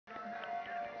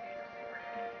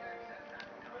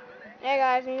Hey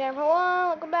guys, I'm number one.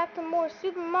 Welcome back to more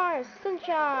Super Mario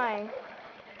Sunshine.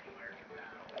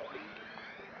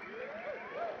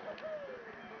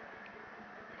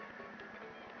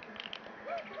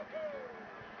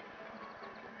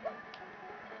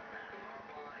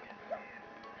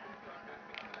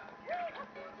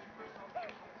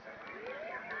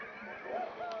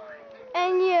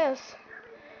 And yes,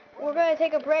 we're gonna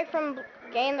take a break from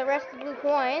getting the rest of the blue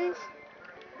coins.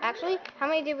 Actually, how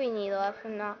many do we need left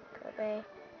from Naka Bay?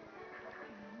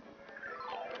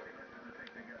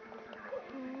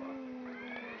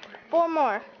 4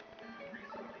 more.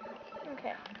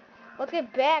 Okay. Let's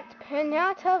get back to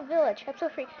Pianta Village.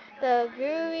 Episode 3. The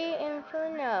Gooey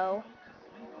Inferno.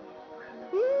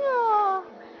 No!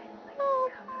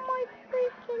 Oh, my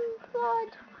freaking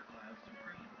blood.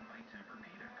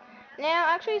 Now,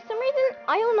 actually, some reason,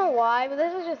 I don't know why, but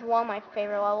this is just one of my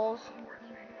favorite levels.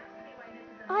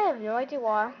 I have no idea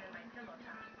why.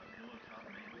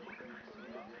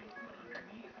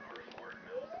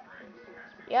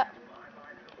 Yep.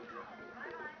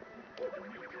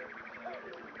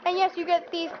 And yes, you get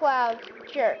these clouds.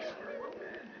 Jerks.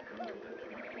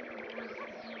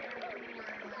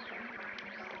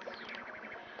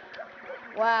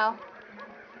 Wow.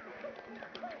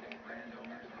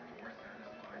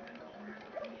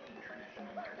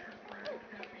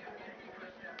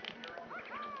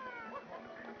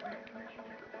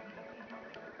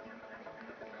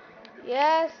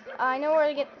 Yes, I know where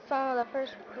to get some of the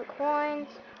first coins.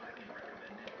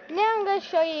 Now I'm gonna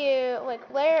show you like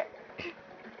later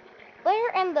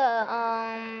in the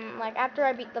like after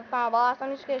I beat the final boss.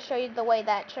 I'm just gonna show you the way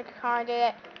that Chikakara did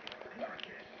it.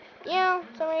 You know,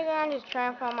 for some reason I'm just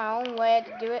trying to find my own way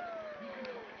to do it.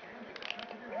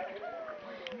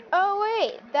 Oh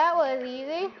wait, that was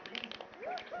easy.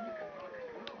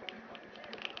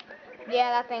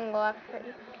 Yeah, that thing will have to hurt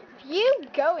you. If you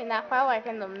go in that fire like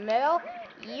in the middle,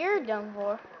 you're done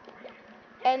for.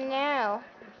 And now,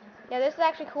 yeah, this is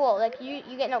actually cool. Like you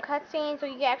get no cutscene, so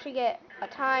you actually get a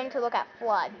time to look at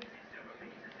Flood.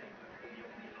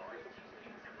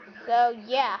 So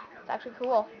yeah, it's actually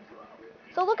cool.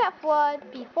 So look at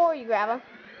Flood before you grab him.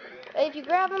 If you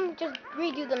grab him, just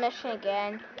redo the mission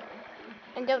again.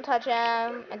 And don't touch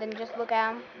him, and then just look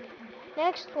at him.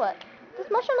 Next, what? This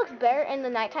mushroom looks better in the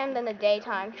nighttime than the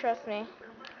daytime, trust me.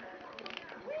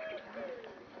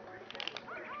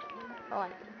 Hold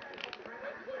on.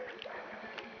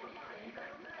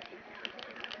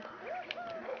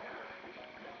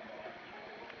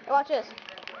 Watch this.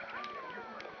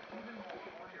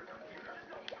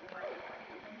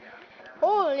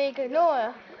 Holy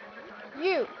canola!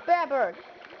 You, bad bird.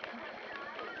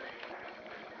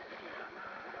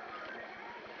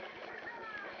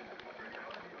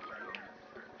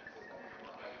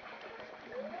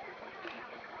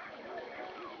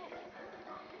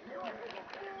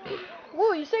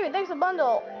 Woo, you saved it, thanks a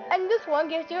bundle. And this one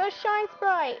gives you a shine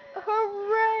sprite.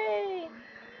 Hooray!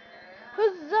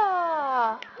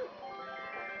 Huzzah!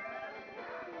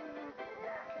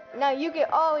 Now you can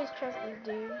always trust this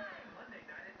dude.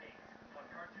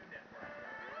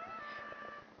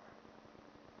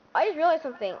 I just realized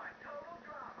something.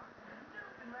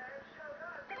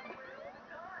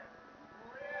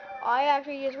 I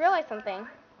actually just realized something.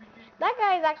 That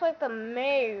guy is actually like the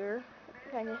mayor.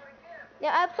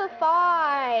 Yeah, episode 5.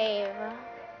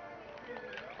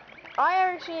 I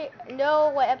actually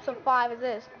know what episode 5 is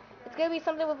this. It's gonna be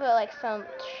something with like some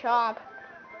chomp.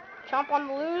 Chomp on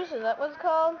the loose, is that what it's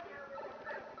called?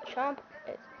 Chomp.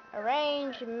 It's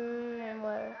arrange and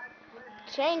whatever.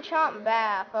 Chain chomp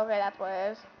bath. Okay, that's what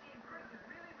it is.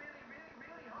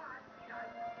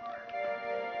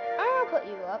 I'll put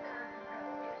you up.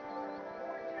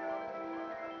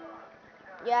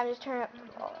 Yeah, I'm just turning up.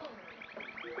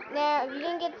 Now, if you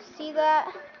didn't get to see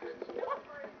that,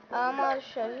 I'll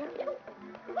just show you.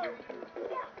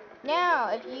 Now,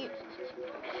 if you...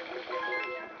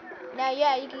 Now,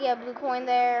 yeah, you can get a blue coin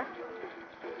there.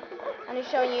 I'm just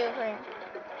showing you for...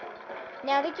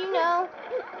 Now, did you know?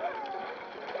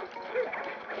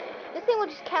 This thing will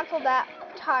just cancel that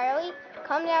entirely.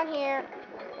 Come down here.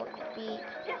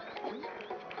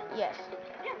 Yes.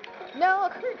 No,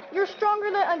 look, you're stronger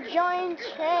than a giant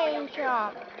chain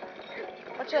chomp.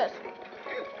 Watch this.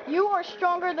 You are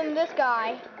stronger than this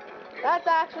guy. That's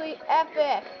actually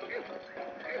epic.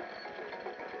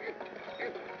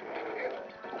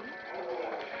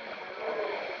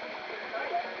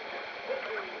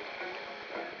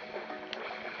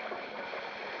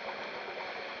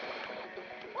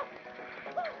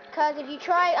 Cause if you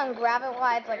try on grab it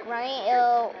while it's like running,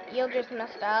 you'll just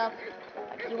mess up.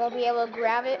 Like you won't be able to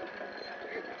grab it.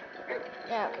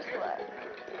 Yeah, guess what?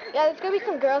 Yeah, there's gonna be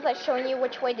some girls like showing you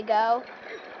which way to go.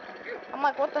 I'm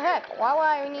like, what the heck? Why would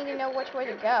I need to know which way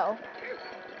to go?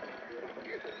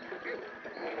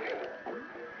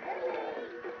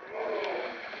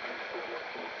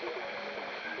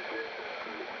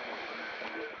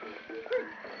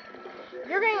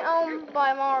 You're getting owned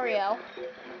by Mario.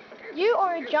 You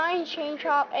are a giant chain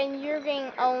chomp, and you're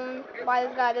getting owned by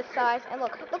this guy this size. And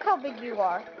look how big you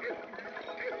are.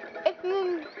 If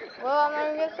you, well, I'm not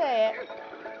even gonna say it.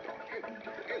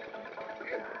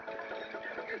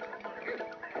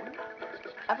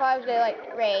 I thought I was gonna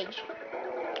like rage.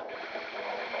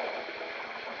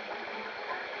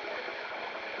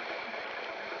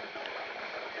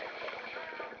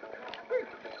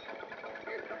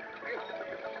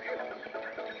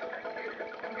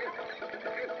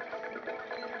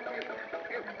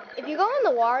 If you go in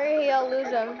the water, he'll lose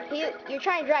him. You're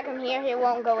trying to drag him here, he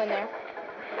won't go in there.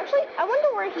 Actually, I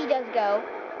wonder where he does go.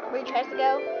 Where he tries to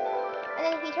go. And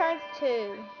then he turns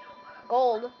to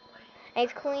gold. And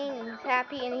he's clean and he's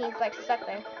happy and he's like stuck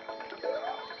there.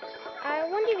 I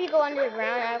wonder if you go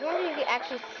underground. I wonder if you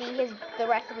actually see the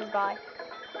rest of his body.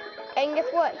 And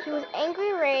guess what? He was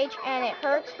angry rage and it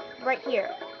hurts right here.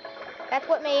 That's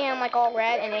what made him like all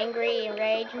red and angry and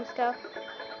rage and stuff.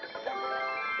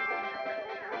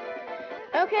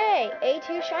 Okay,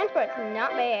 A2 shine sparks,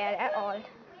 not bad at all.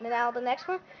 Now the next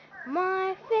one,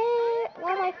 one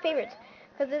of my favorites,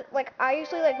 because like I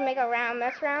usually like mess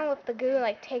around with the goo,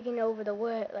 like taking over the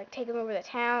wood, like taking over the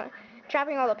town,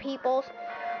 trapping all the peoples.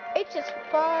 It's just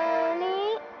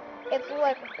funny. It's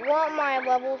like one of my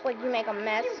levels, like you make a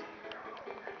mess,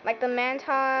 like the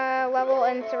Manta level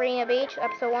in Serena Beach,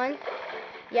 episode 1.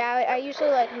 Yeah, I usually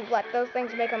like let those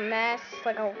things make a mess,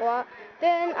 like a lot.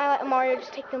 Then I let Mario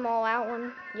just take them all out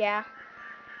and yeah.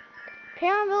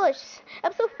 Pianta Village,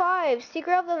 episode 5,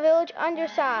 Secret of the Village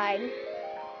Underside.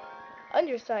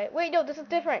 Underside. Wait, no, this is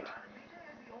different.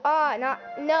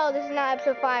 No, this is not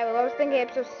episode 5. I was thinking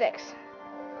episode 6.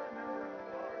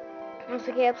 I was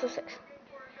thinking episode 6.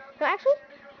 No, actually,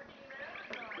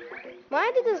 when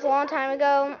I did this a long time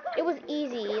ago, it was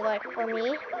easy, like, for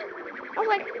me. I was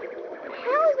like,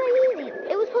 how is that easy?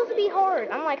 It was supposed to be hard.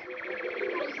 I'm like,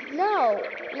 no,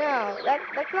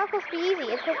 that's not supposed to be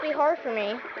easy. It's supposed to be hard for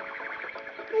me.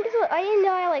 And guess what? I didn't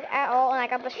die like at all, and I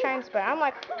got the shine spot. I'm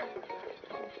like,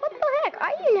 what the heck?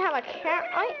 I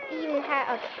even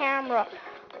had a camera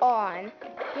on.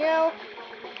 You know?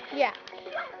 Yeah.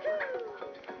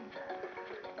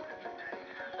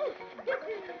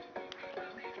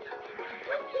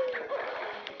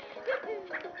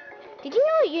 Did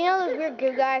you know those weird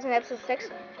goo guys in episode 6?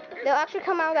 They'll actually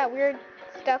come out with that weird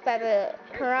stuff that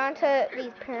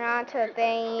these piranha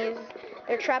things,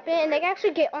 they're trapped in, and they can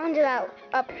actually get onto that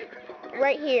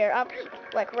right here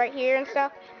and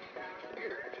stuff.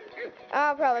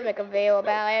 I'll probably make a video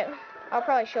about it. I'll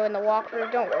probably show it in the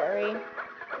walkthrough, don't worry.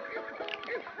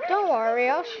 Don't worry,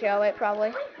 I'll show it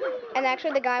probably. And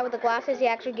actually the guy with the glasses, he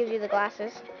actually gives you the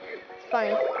glasses. It's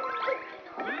funny.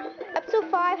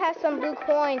 Episode 5 has some blue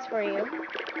coins for you.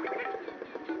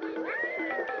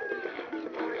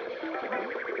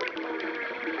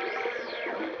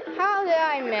 How did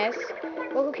I miss?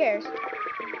 Well, who cares?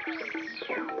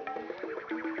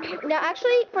 Now,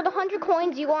 actually, for the 100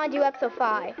 coins, you want to do episode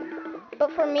 5.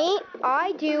 But for me,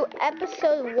 I do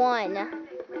episode 1.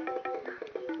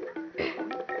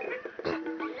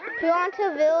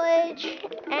 Pianta Village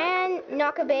and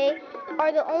Naka Bay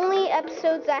are the only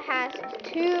episodes that has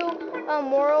 2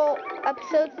 moral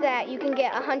episodes that you can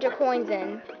get 100 coins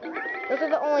in. Those are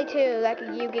the only 2 that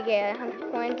you can get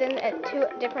 100 coins in at 2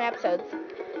 different episodes.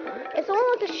 If someone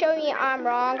wants to show me I'm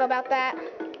wrong about that,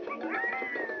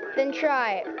 then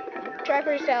try it. Try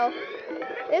for yourself.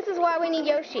 This is why we need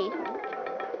Yoshi.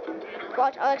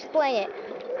 Watch, I'll explain it.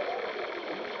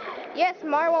 Yes,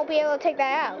 Mario won't be able to take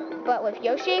that out, but with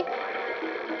Yoshi,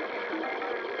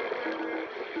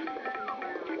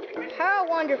 how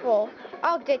wonderful.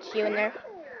 I'll ditch you in there.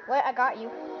 Wait, I got you.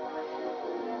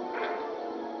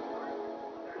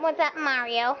 What's that,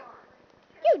 Mario?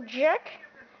 You jerk.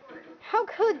 How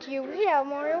could you? Yeah,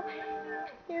 Mario.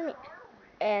 You're me.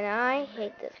 And I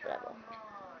hate this level.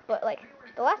 But, like,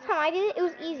 the last time I did it, it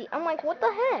was easy. I'm like, what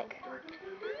the heck?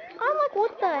 And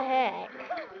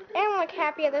I'm, like,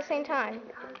 happy at the same time.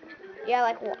 Yeah,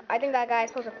 like, I think that guy is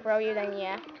supposed to throw you, then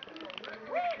yeah.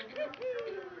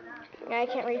 I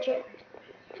can't reach it.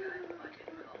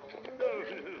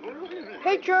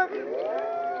 Hey, jerk!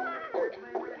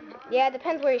 Yeah, it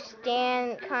depends where you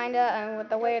stand, kinda, and with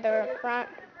the way they're in front.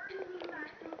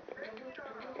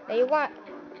 Now you want...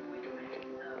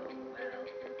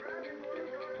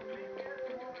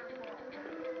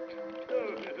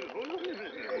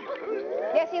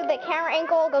 see the camera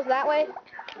angle goes that way?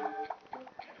 No.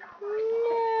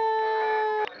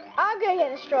 I'm gonna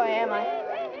get destroyed, am I?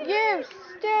 You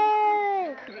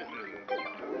stink!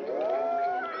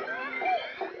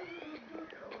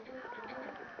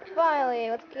 Finally,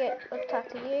 let's talk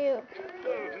to you.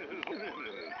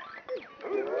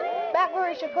 Back where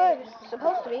you're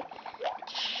supposed to be.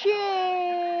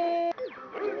 Shit!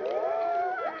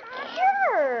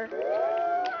 Sure!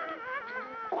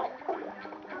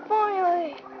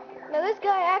 Finally! Now this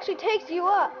guy actually takes you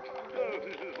up.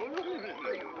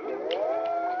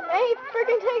 And he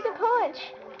freaking takes a punch.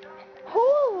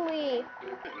 Holy!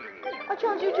 I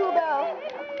challenge you to a battle.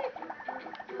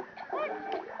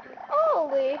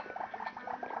 Holy!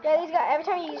 Yeah, these guys, every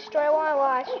time you destroy one, I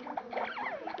watch.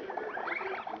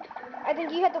 I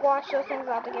think you have to watch those things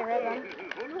out to get rid of them.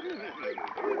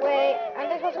 Wait, aren't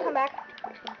they supposed to come back?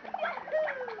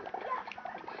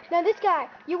 Now this guy,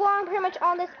 you want him pretty much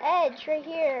on this edge right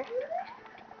here.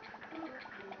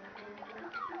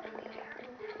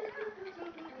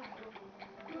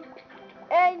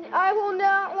 And I will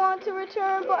not want to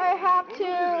return, but I have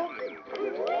to.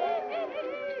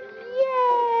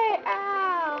 Yay!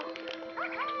 Ow!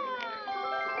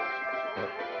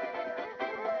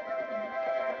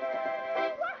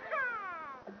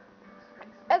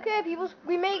 Okay, people,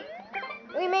 we made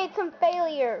some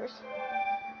failures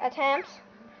attempts,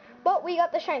 but we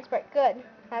got the shine sprite. Good.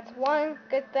 That's one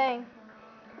good thing.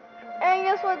 And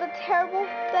guess what the terrible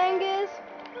thing is?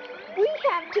 We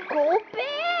have to go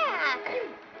back.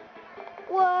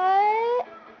 What?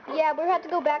 Yeah, we have to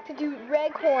go back to do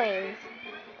red coins,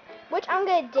 which I'm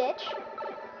gonna ditch.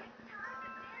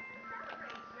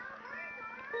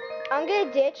 I'm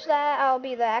gonna ditch that. I'll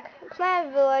be back.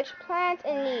 Pianta Village, plant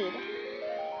in need.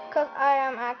 Because I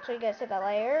am actually going to save that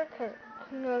later, because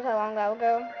who knows how long that will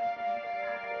go.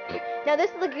 Now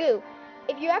this is the goo.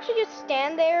 If you actually just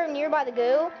stand there nearby the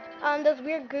goo, those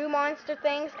weird goo monster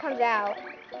things comes out.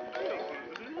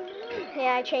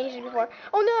 Yeah, I changed it before.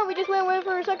 Oh no, we just went away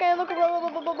for a second. Look,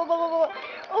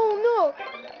 oh no!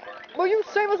 Will you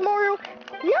save us, Mario?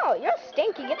 No, you're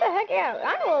stinky. Get the heck out.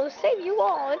 I will save you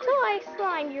all until I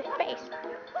slime your face.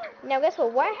 Now guess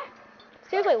what? What?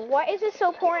 Seriously, why is it so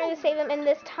important to save them in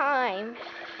this time?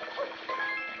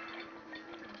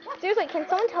 Seriously, can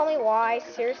someone tell me why?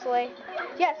 Seriously?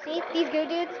 Yeah, see, these goo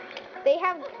dudes, they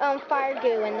have fire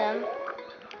goo in them.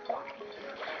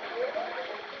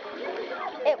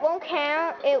 It won't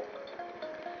count. It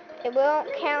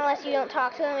won't count unless you don't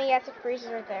talk to them, and yes, it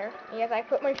freezes right there. Yes, I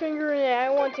put my finger in it. I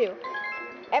want to.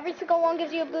 Every single one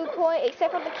gives you a blue coin,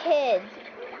 except for the kids.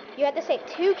 You have to save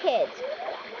 2 kids.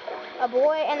 A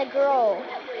boy and a girl.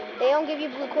 They don't give you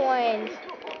blue coins.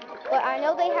 But I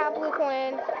know they have blue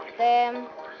coins. Them.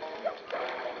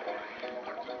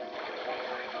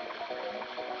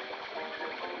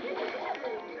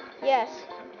 Yes.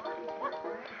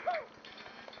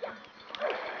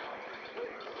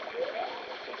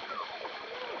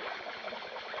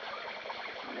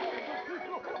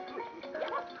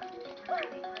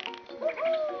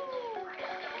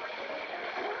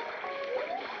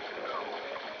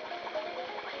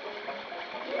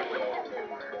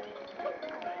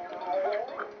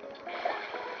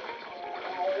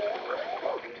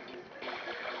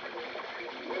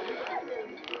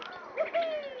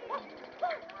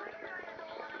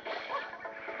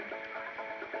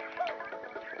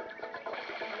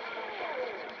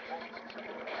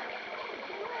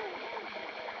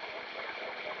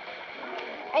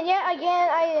 And yet again,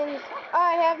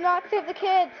 I have not saved the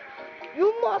kids.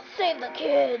 You must save the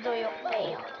kids or you'll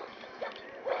fail.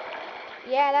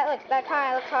 Yeah, that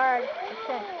kind of looks hard.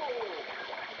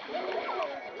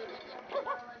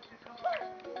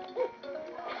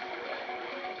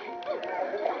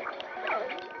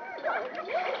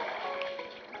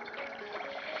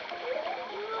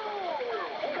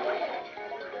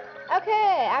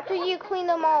 Okay, after you clean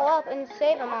them all up and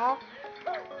save them all.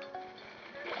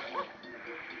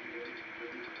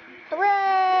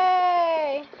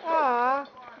 Hooray! Aww.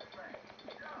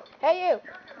 Hey you!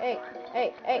 Hey.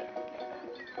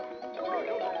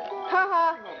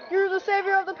 Haha! You're the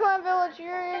savior of the Pianta Village.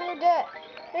 You're in your debt.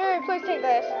 Here, please take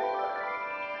this.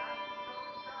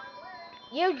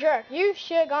 You jerk! You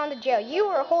should have gone to jail. You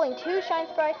were holding 2 shine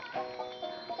sprites.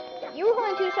 You were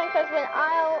holding 2 shine sprites when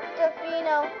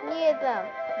Delfino needed them.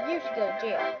 You should go to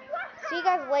jail. See you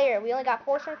guys later. We only got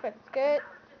 4 shine sprites. Good.